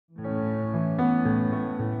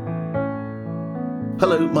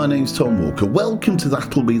Hello, my name's Tom Walker. Welcome to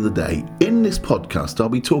That'll Be the Day. In this podcast, I'll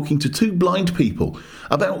be talking to two blind people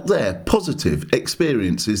about their positive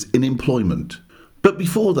experiences in employment. But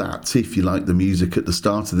before that, if you like the music at the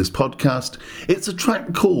start of this podcast, it's a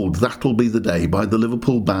track called That'll Be the Day by the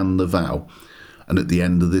Liverpool band The Vow. And at the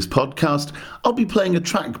end of this podcast, I'll be playing a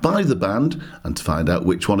track by the band, and to find out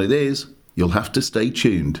which one it is, you'll have to stay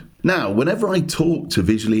tuned. Now, whenever I talk to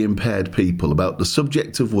visually impaired people about the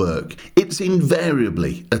subject of work, it's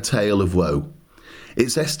invariably a tale of woe.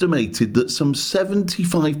 It's estimated that some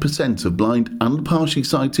 75% of blind and partially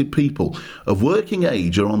sighted people of working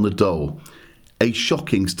age are on the dole. A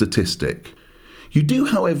shocking statistic. You do,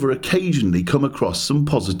 however, occasionally come across some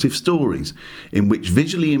positive stories in which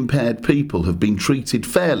visually impaired people have been treated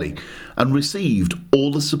fairly and received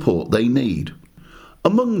all the support they need.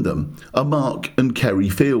 Among them are Mark and Kerry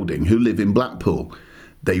Fielding, who live in Blackpool.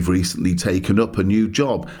 They've recently taken up a new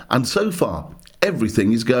job, and so far,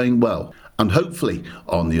 everything is going well. And hopefully,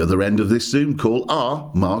 on the other end of this Zoom call are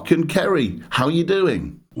Mark and Kerry. How are you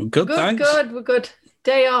doing? Good, thanks. We're good.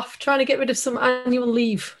 Day off, trying to get rid of some annual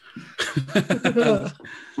leave.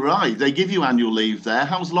 Right, they give you annual leave there.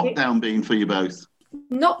 How's lockdown been for you both?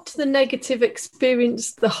 Not the negative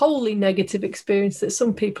experience, the wholly negative experience that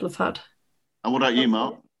some people have had. And what about you,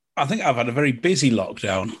 Mark? I think I've had a very busy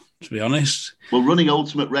lockdown, to be honest. Well, running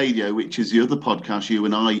Ultimate Radio, which is the other podcast you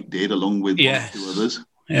and I did, along with one or two others.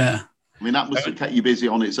 Yeah. I mean, that must have kept you busy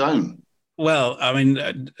on its own. Well, I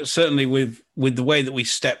mean, certainly with the way that we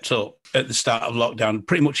stepped up at the start of lockdown,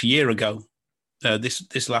 pretty much a year ago,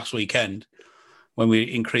 this last weekend, when we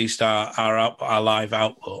increased our live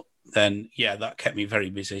output, then, yeah, that kept me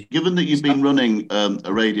very busy. Given that you've been running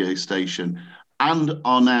a radio station and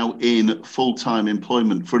are now in full-time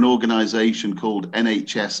employment for an organisation called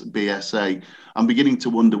NHS BSA, I'm beginning to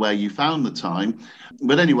wonder where you found the time.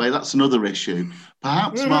 But anyway, that's another issue.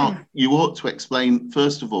 Perhaps, Mark, you ought to explain,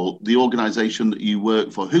 first of all, the organisation that you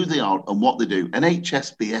work for, who they are and what they do.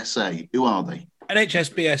 NHS BSA, who are they?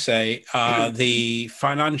 NHS BSA are the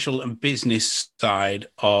financial and business side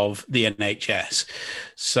of the NHS.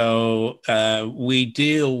 So we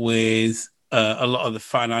deal with a lot of the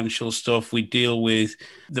financial stuff. We deal with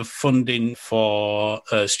the funding for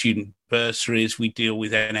student bursaries. We deal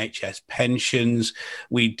with NHS pensions.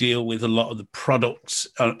 We deal with a lot of the products,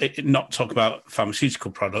 not talk about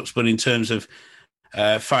pharmaceutical products, but in terms of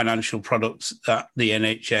financial products that the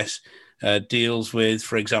NHS deals with,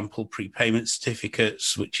 for example, prepayment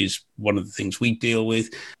certificates, which is one of the things we deal with.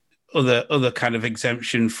 Other kind of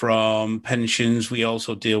exemption from pensions. We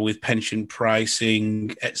also deal with pension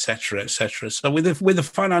pricing, etc., etc. So with the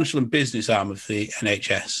financial and business arm of the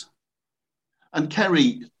NHS. And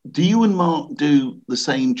Kerry, do you and Mark do the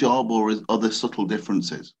same job, or are there subtle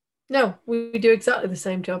differences? No, we do exactly the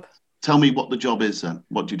same job. Tell me what the job is then.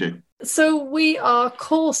 What do you do? So we are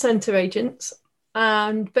call centre agents.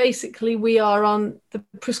 And basically, we are on the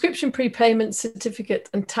prescription prepayment certificate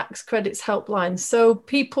and tax credits helpline. So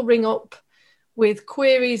people ring up with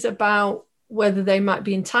queries about whether they might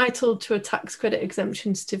be entitled to a tax credit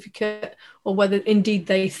exemption certificate, or whether indeed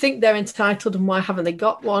they think they're entitled and why haven't they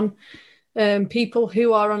got one. People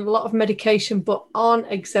who are on a lot of medication but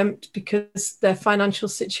aren't exempt because their financial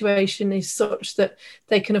situation is such that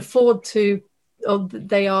they can afford to, or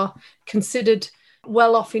they are considered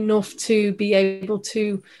well off enough to be able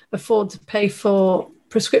to afford to pay for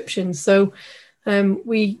prescriptions. So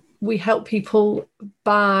we help people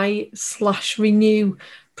buy/renew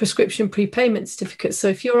prescription prepayment certificates. So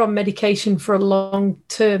if you're on medication for a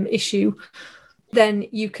long-term issue, then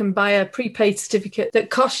you can buy a prepaid certificate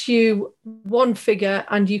that costs you one figure,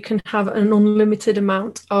 and you can have an unlimited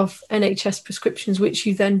amount of NHS prescriptions, which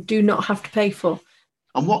you then do not have to pay for.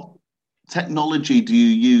 And what technology do you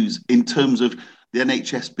use in terms of the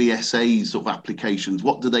NHS BSA sort of applications?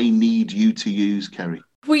 What do they need you to use, Kerry?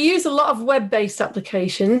 We use a lot of web-based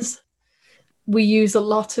applications. We use a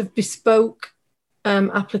lot of bespoke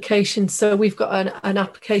applications. So we've got an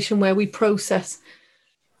application where we process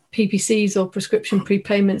PPCs or prescription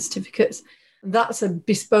prepayment certificates. That's a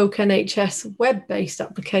bespoke NHS web-based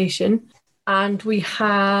application. And we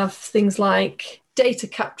have things like data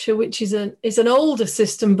capture, which is an older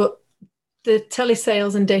system, but the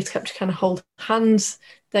telesales and data capture kind of hold hands.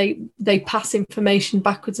 They pass information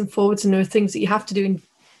backwards and forwards, and there are things that you have to do in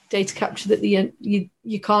data capture that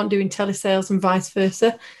you can't do in telesales and vice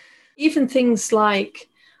versa. Even things like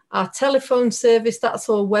our telephone service, that's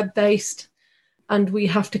all web-based, and we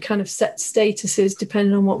have to kind of set statuses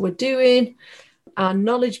depending on what we're doing. Our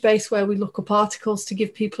knowledge base, where we look up articles to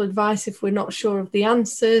give people advice if we're not sure of the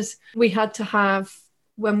answers. We had to have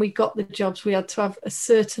when we got the jobs, we had to have a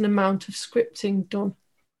certain amount of scripting done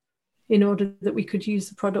in order that we could use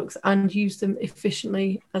the products and use them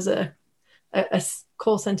efficiently as a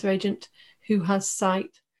call centre agent who has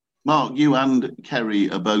sight. Mark, you and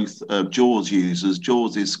Kerry are both JAWS users.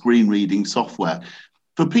 JAWS is screen reading software.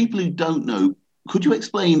 For people who don't know, could you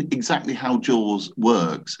explain exactly how JAWS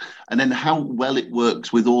works and then how well it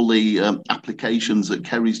works with all the applications that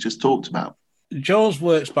Kerry's just talked about? JAWS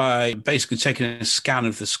works by basically taking a scan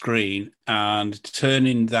of the screen and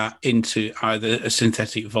turning that into either a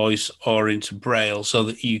synthetic voice or into Braille so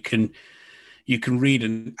that you can read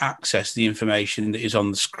and access the information that is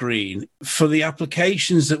on the screen. For the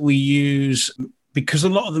applications that we use, because a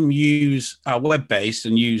lot of them are web-based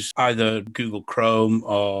and use either Google Chrome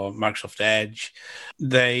or Microsoft Edge,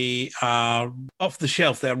 they are off the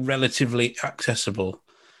shelf, they're relatively accessible.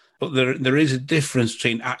 But there is a difference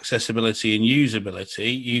between accessibility and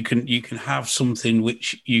usability. You can have something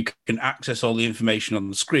which you can access all the information on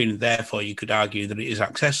the screen, and therefore you could argue that it is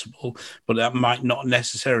accessible, but that might not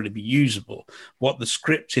necessarily be usable. What the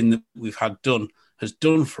scripting that we've had done has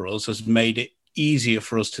done for us has made it easier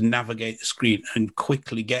for us to navigate the screen and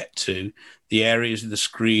quickly get to the areas of the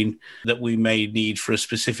screen that we may need for a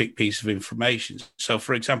specific piece of information. So,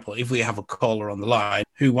 for example, if we have a caller on the line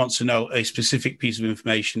who wants to know a specific piece of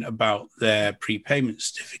information about their prepayment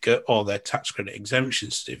certificate or their tax credit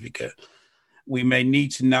exemption certificate, we may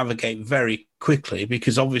need to navigate very quickly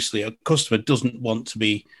because obviously a customer doesn't want to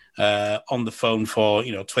be on the phone for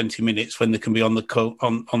 20 minutes when they can be on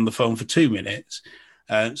the phone for 2 minutes.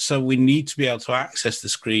 So we need to be able to access the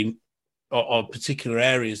screen or particular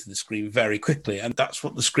areas of the screen very quickly. And that's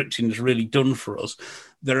what the scripting has really done for us.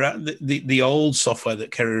 There are the old software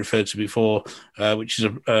that Kerry referred to before, which is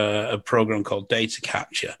a program called Data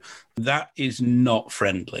Capture. That is not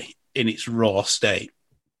friendly in its raw state.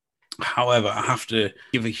 However, I have to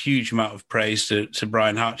give a huge amount of praise to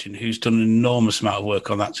Brian Harchin, who's done an enormous amount of work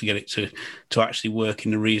on that to get it to actually work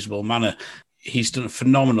in a reasonable manner. He's done a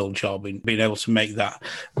phenomenal job in being able to make that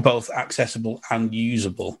both accessible and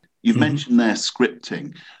usable. You've mentioned there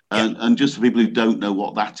scripting, and just for people who don't know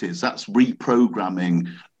what that is, that's reprogramming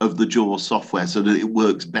of the JAWS software so that it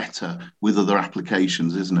works better with other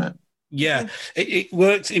applications, isn't it? Yeah, it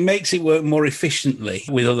works. It makes it work more efficiently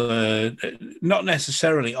with other, not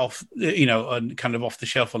necessarily kind of off the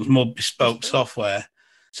shelf ones, more bespoke software.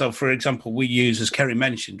 So, for example, we use, as Kerry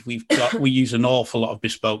mentioned, we use an awful lot of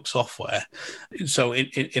bespoke software. So,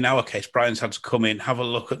 in our case, Brian's had to come in, have a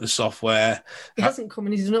look at the software. He hasn't come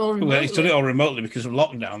in; he's done it all remotely. Well, he's done it all remotely because of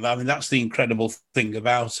lockdown. I mean, that's the incredible thing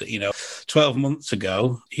about it. 12 months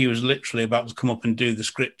ago, he was literally about to come up and do the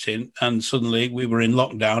scripting, and suddenly we were in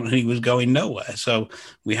lockdown, and he was going nowhere. So,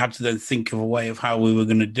 we had to then think of a way of how we were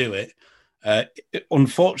going to do it.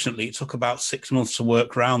 Unfortunately, it took about 6 months to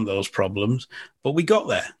work around those problems, but we got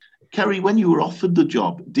there. Kerry, when you were offered the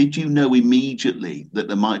job, did you know immediately that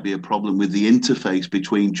there might be a problem with the interface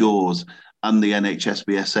between JAWS and the NHS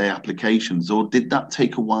BSA applications, or did that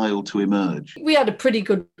take a while to emerge? We had a pretty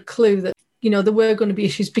good clue that, there were going to be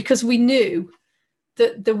issues because we knew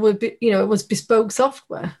that there would be, it was bespoke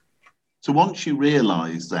software. So once you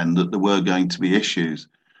realised then that there were going to be issues,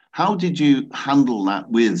 how did you handle that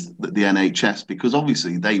with the NHS? Because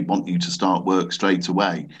obviously they want you to start work straight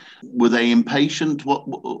away. Were they impatient?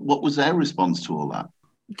 What was their response to all that?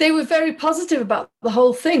 They were very positive about the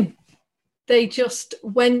whole thing. They just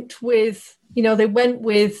went with,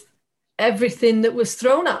 everything that was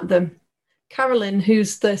thrown at them. Carolyn,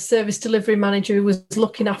 who's the service delivery manager who was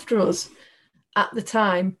looking after us at the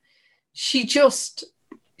time, she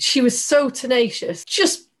was so tenacious,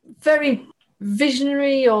 just very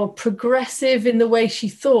visionary or progressive in the way she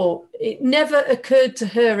thought. It never occurred to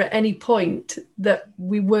her at any point that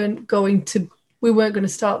we weren't going to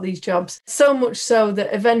start these jobs. So much so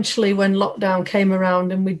that eventually when lockdown came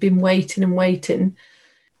around and we'd been waiting,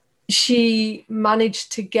 she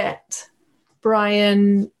managed to get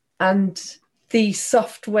Brian and the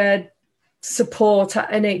software support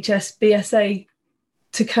at NHS BSA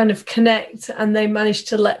to kind of connect, and they managed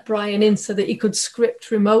to let Brian in so that he could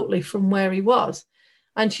script remotely from where he was.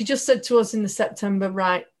 And she just said to us in September,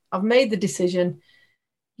 right, I've made the decision.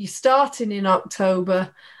 You're starting in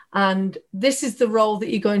October, and this is the role that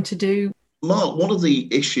you're going to do. Mark, one of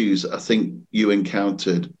the issues I think you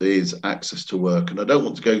encountered is access to work. And I don't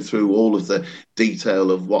want to go through all of the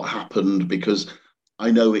detail of what happened because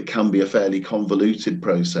I know it can be a fairly convoluted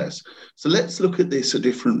process. So let's look at this a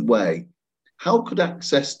different way. How could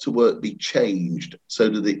access to work be changed so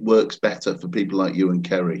that it works better for people like you and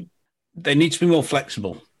Kerry? They need to be more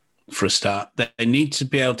flexible for a start. They need to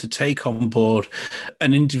be able to take on board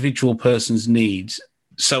an individual person's needs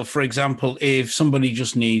So, for example, if somebody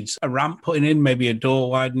just needs a ramp putting in, maybe a door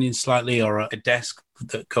widening slightly, or a desk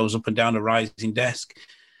that goes up and down, a rising desk,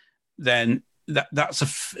 then that's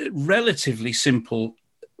a relatively simple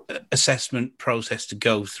assessment process to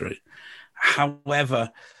go through.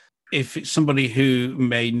 However, if it's somebody who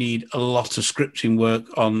may need a lot of scripting work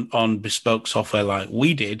on bespoke software like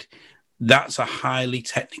we did, that's a highly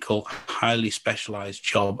technical, highly specialized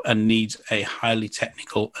job and needs a highly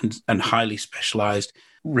technical and highly specialized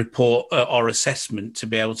report or assessment to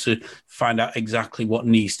be able to find out exactly what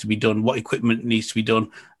needs to be done, what equipment needs to be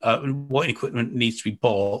done, what equipment needs to be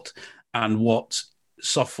bought, and what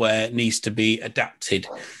software needs to be adapted.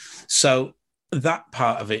 So that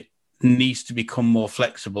part of it needs to become more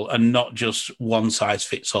flexible and not just one size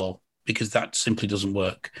fits all, because that simply doesn't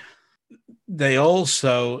work. They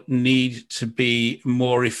also need to be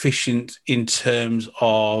more efficient in terms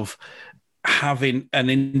of having an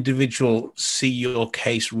individual see your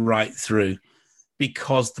case right through,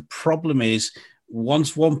 because the problem is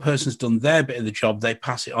once one person's done their bit of the job, they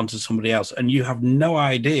pass it on to somebody else, and you have no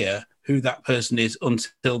idea who that person is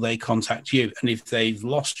until they contact you. And if they've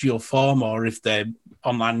lost your form, or if they're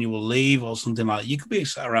on annual leave or something like that, you could be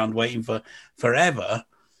sat around waiting for forever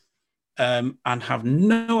and have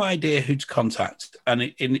no idea who to contact.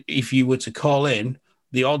 And if you were to call in,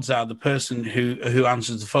 the odds are the person who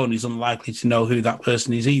answers the phone is unlikely to know who that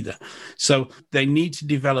person is either. So they need to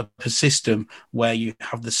develop a system where you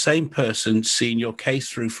have the same person seeing your case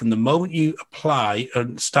through from the moment you apply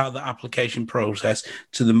and start the application process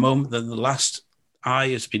to the moment that the last I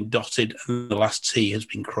has been dotted and the last T has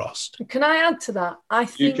been crossed. Can I add to that? I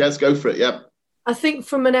think you guys go for it. Yeah. I think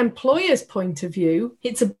from an employer's point of view,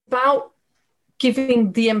 it's about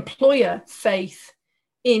giving the employer faith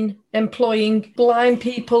in employing blind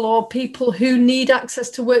people or people who need access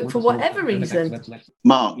to work for whatever reason.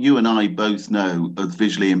 Mark, you and I both know of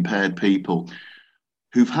visually impaired people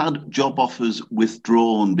who've had job offers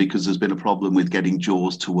withdrawn because there's been a problem with getting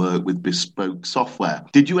JAWS to work with bespoke software.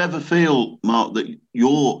 Did you ever feel, Mark, that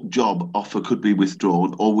your job offer could be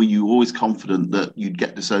withdrawn, or were you always confident that you'd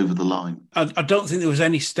get this over the line? I don't think there was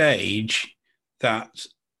any stage that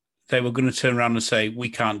they were going to turn around and say, we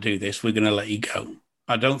can't do this, we're going to let you go.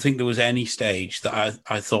 I don't think there was any stage that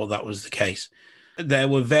I thought that was the case. There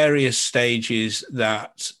were various stages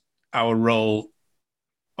that our role,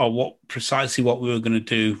 or precisely what we were going to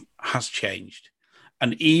do, has changed.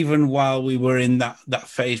 And even while we were in that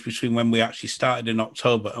phase between when we actually started in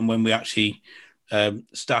October and when we actually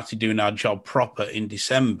started doing our job proper in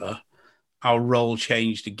December, our role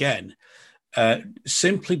changed again,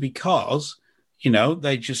 simply because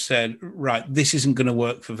they just said, right, this isn't going to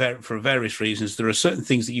work for various reasons. There are certain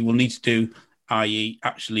things that you will need to do, i.e.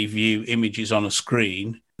 actually view images on a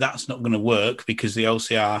screen. That's not going to work because the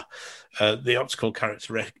OCR, the optical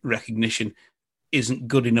character recognition, isn't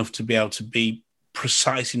good enough to be able to be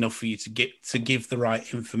precise enough for you to give the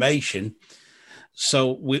right information.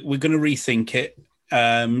 So we're going to rethink it.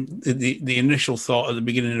 The initial thought at the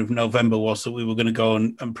beginning of November was that we were going to go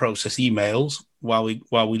and process emails while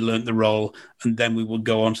we learnt the role, and then we would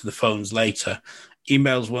go onto the phones later.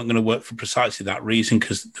 Emails weren't going to work for precisely that reason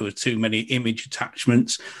because there were too many image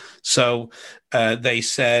attachments. So they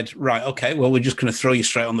said, right, okay, well, we're just going to throw you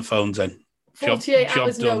straight on the phones then. 48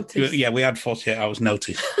 hours notice. Yeah, we had 48 hours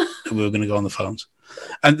notice that we were going to go on the phones.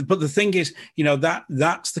 But the thing is,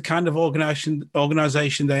 that's the kind of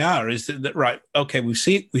organization they are, is that right, okay, we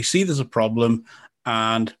see there's a problem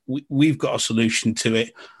and we've got a solution to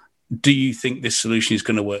it. Do you think this solution is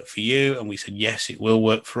going to work for you? And we said, yes, it will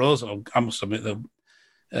work for us. I must admit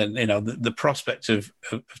the prospect of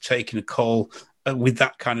taking a call with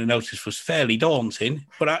that kind of notice was fairly daunting,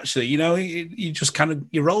 but actually, you just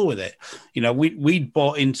you roll with it. We'd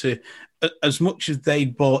bought into, as much as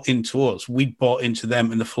they'd bought into us, we'd bought into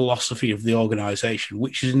them and the philosophy of the organisation,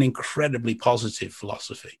 which is an incredibly positive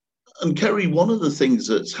philosophy. And Kerry, one of the things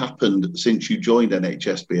that's happened since you joined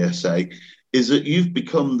NHSBSA is that you've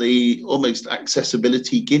become the almost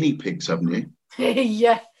accessibility guinea pigs, haven't you?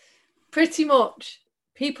 Yeah, pretty much.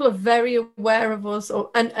 People are very aware of us,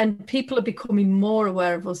 and people are becoming more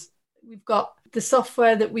aware of us. We've got the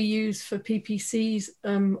software that we use for PPCs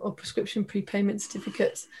or prescription prepayment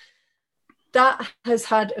certificates. That has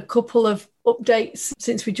had a couple of updates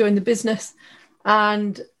since we joined the business.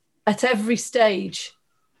 And at every stage,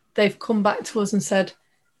 they've come back to us and said,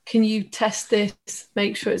 can you test this,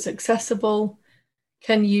 make sure it's accessible?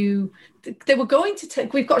 They were going to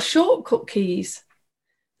take, we've got shortcut keys.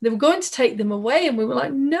 They were going to take them away, and we were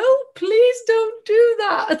like, no, please don't do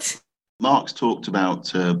that. Mark's talked about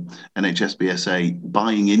NHS BSA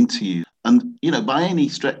buying into you. And, by any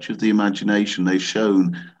stretch of the imagination, they've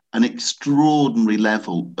shown an extraordinary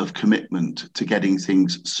level of commitment to getting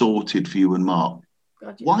things sorted for you and Mark.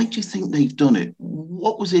 God, yes. Why do you think they've done it?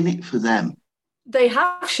 What was in it for them? They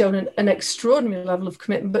have shown an extraordinary level of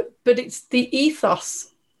commitment, but it's the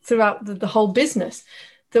ethos throughout the whole business.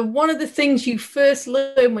 One of the things you first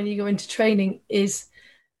learn when you go into training is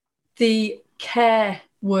the care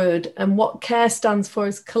word, and what care stands for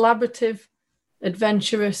is collaborative,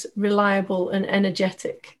 adventurous, reliable, and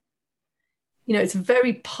energetic. It's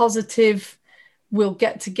very positive. We'll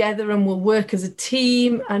get together and we'll work as a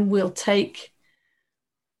team, and we'll take,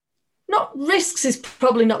 not risks is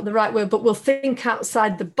probably not the right word, but we'll think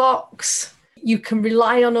outside the box. You can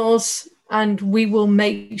rely on us, and we will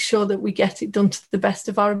make sure that we get it done to the best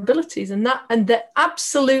of our abilities. And they're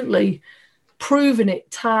absolutely proven it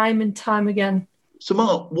time and time again. So,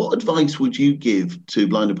 Mark, what advice would you give to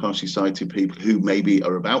blind and partially sighted people who maybe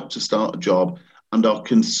are about to start a job and are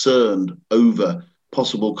concerned over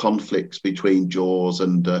possible conflicts between JAWS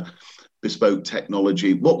and bespoke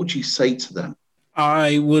technology? What would you say to them?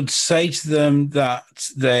 I would say to them that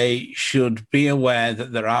they should be aware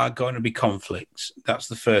that there are going to be conflicts. That's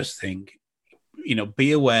the first thing.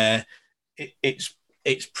 Be aware. It's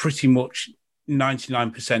pretty much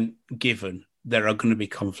 99% given. There are going to be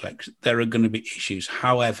conflicts. There are going to be issues.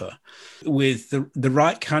 However, with the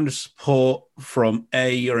right kind of support from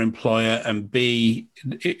A, your employer, and B,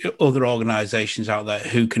 other organisations out there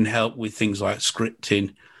who can help with things like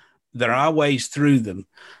scripting, there are ways through them.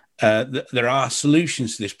 There are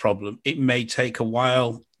solutions to this problem. It may take a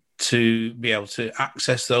while to be able to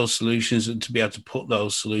access those solutions and to be able to put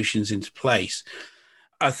those solutions into place.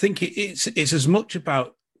 I think it's as much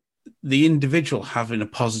about the individual having a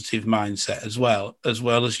positive mindset as well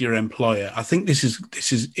as your employer. I think this is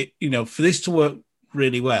for this to work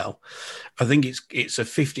really well, I think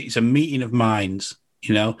it's a meeting of minds.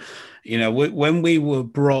 When we were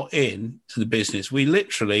brought in to the business, we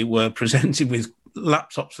literally were presented with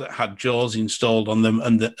laptops that had JAWS installed on them,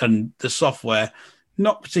 and the software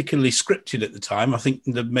not particularly scripted at the time. I think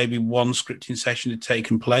that maybe one scripting session had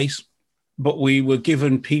taken place. But we were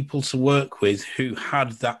given people to work with who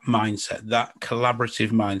had that mindset, that collaborative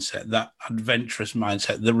mindset, that adventurous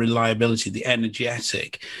mindset, the reliability, the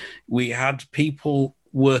energetic. We had people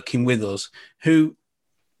working with us who,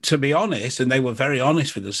 to be honest, and they were very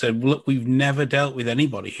honest with us, said, look, we've never dealt with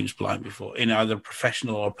anybody who's blind before in either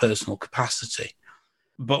professional or personal capacity.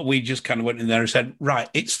 But we just kind of went in there and said, right,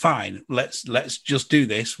 it's fine. Let's just do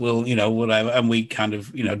this. We'll, whatever. And we kind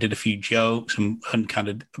of, did a few jokes and kind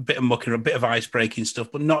of a bit of mucking, a bit of ice breaking stuff,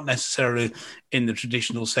 but not necessarily in the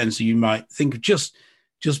traditional sense that you might think of just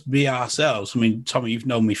be ourselves. I mean, Tommy, you've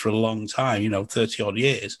known me for a long time, 30 odd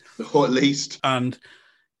years. Or at least. And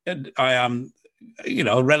I am,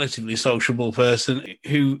 a relatively sociable person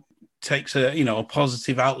who takes a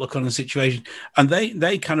positive outlook on the situation, and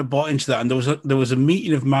they kind of bought into that, and there was a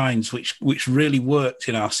meeting of minds which really worked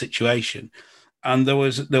in our situation, and there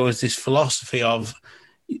was this philosophy of,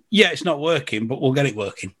 it's not working, but we'll get it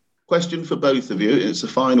working. Question for both of you. It's a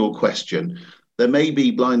final question. There may be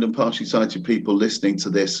blind and partially sighted people listening to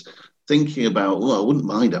this thinking about, I wouldn't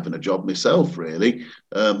mind having a job myself, really,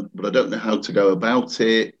 but I don't know how to go about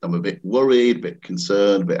it. I'm a bit worried, a bit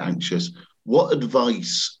concerned, a bit anxious. What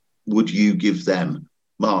advice would you give them?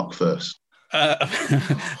 Mark first.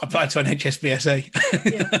 Apply to NHS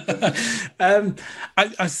BSA.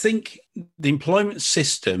 I think the employment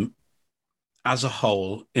system as a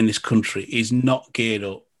whole in this country is not geared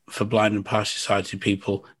up for blind and partially sighted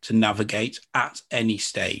people to navigate at any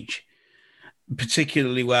stage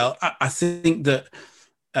particularly well. I think that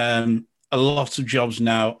a lot of jobs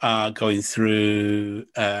now are going through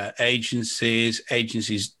agencies.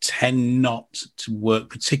 Agencies tend not to work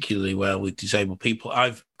particularly well with disabled people.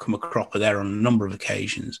 I've come a cropper there on a number of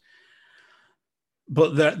occasions.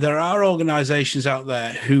 But there are organisations out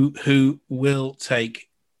there who will take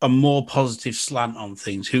a more positive slant on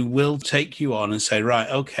things, who will take you on and say, right,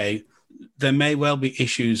 okay, there may well be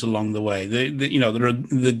issues along the way. There are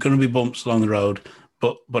going to be bumps along the road,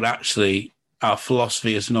 but actually, our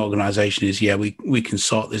philosophy as an organisation is, we can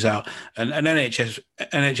sort this out. And NHS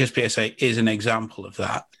BSA is an example of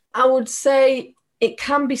that. I would say it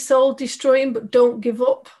can be soul destroying, but don't give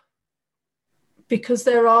up, because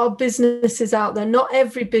there are businesses out there. Not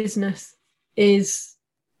every business is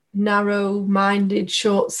narrow-minded,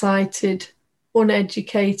 short-sighted,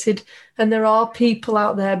 uneducated. And there are people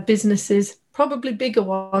out there, businesses, probably bigger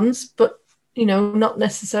ones, but, not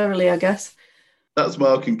necessarily, I guess, That's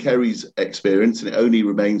Mark and Kerry's experience, and it only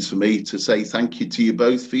remains for me to say thank you to you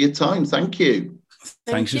both for your time. Thank you.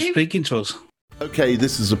 Thanks for speaking to us. Okay,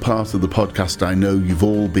 this is a part of the podcast I know you've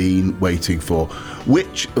all been waiting for.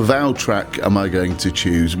 Which vow track am I going to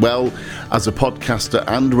choose? Well, as a podcaster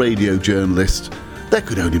and radio journalist, there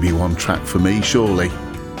could only be one track for me, surely.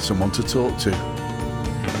 Someone to talk to.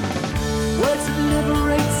 Words that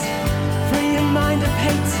liberate, free your mind of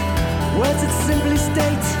hate. Words that simply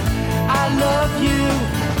state, I love you.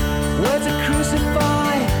 Words that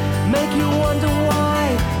crucify, make you wonder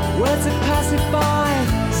why. Words that pacify,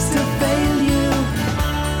 still fail you.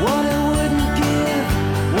 What I wouldn't give,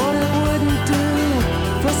 what I wouldn't do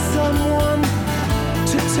for someone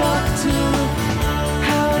to talk to.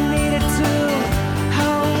 How I needed to,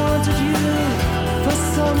 how I wanted you for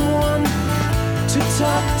someone to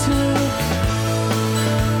talk to.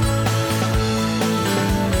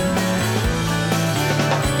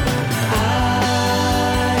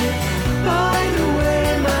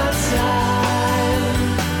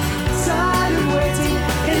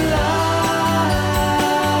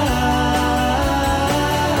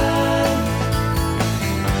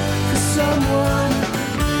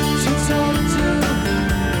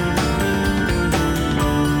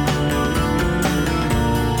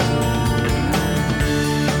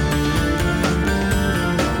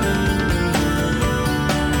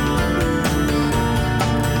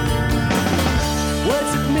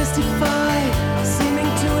 Seeming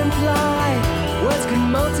to imply words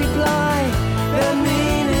can multiply their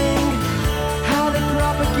meaning. How they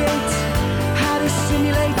propagate, how they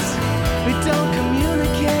simulate. We don't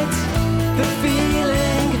communicate the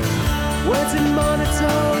feeling. Words in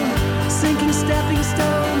monotone, sinking stepping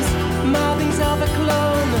stones, mouthings of a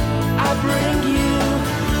clone. I bring you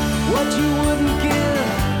what you wouldn't give,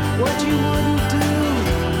 what you wouldn't do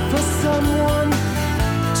for someone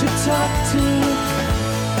to talk to.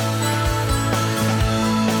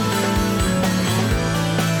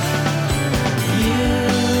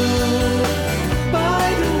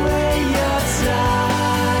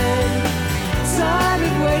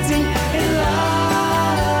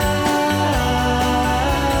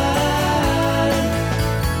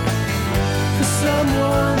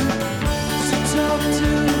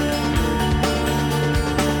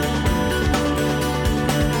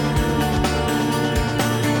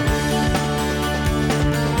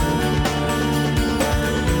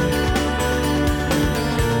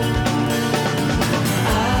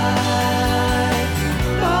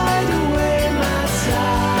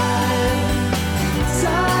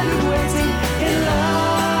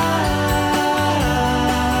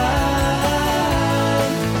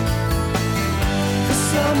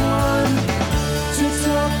 Someone to